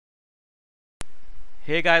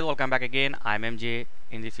Hey guys, welcome back again. I'm MJ.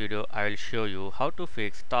 In this video I will show you how to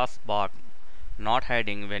fix taskbar not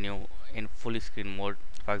hiding when you in full screen mode.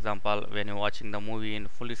 For example, when you're watching the movie in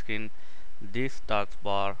full screen, this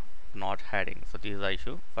taskbar not hiding. So this is the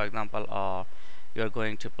issue. For example, you're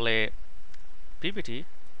going to play PPT,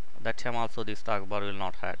 that time also this taskbar will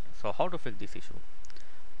not hide. So how to fix this issue?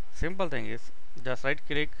 Simple thing is just right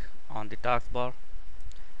click on the taskbar,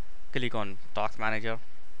 click on task manager,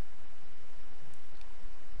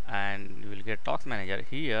 and you will get task manager.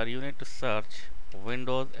 Here you need to search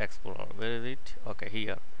Windows Explorer. Where is it? Okay,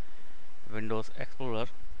 here, Windows Explorer.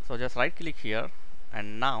 So just right click here,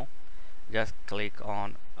 and now just click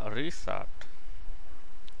on restart.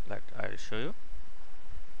 I will show you.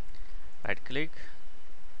 Right click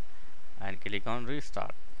and click on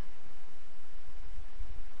restart,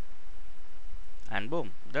 and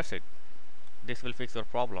boom, that's it. This will fix your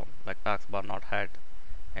problem, like taskbar not hide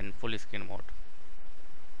in full screen mode.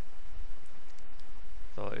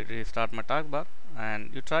 So it restart my taskbar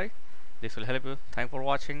and you try. This will help you. Thanks for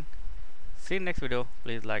watching. See you next video.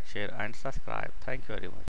 Please like, share and subscribe. Thank you very much.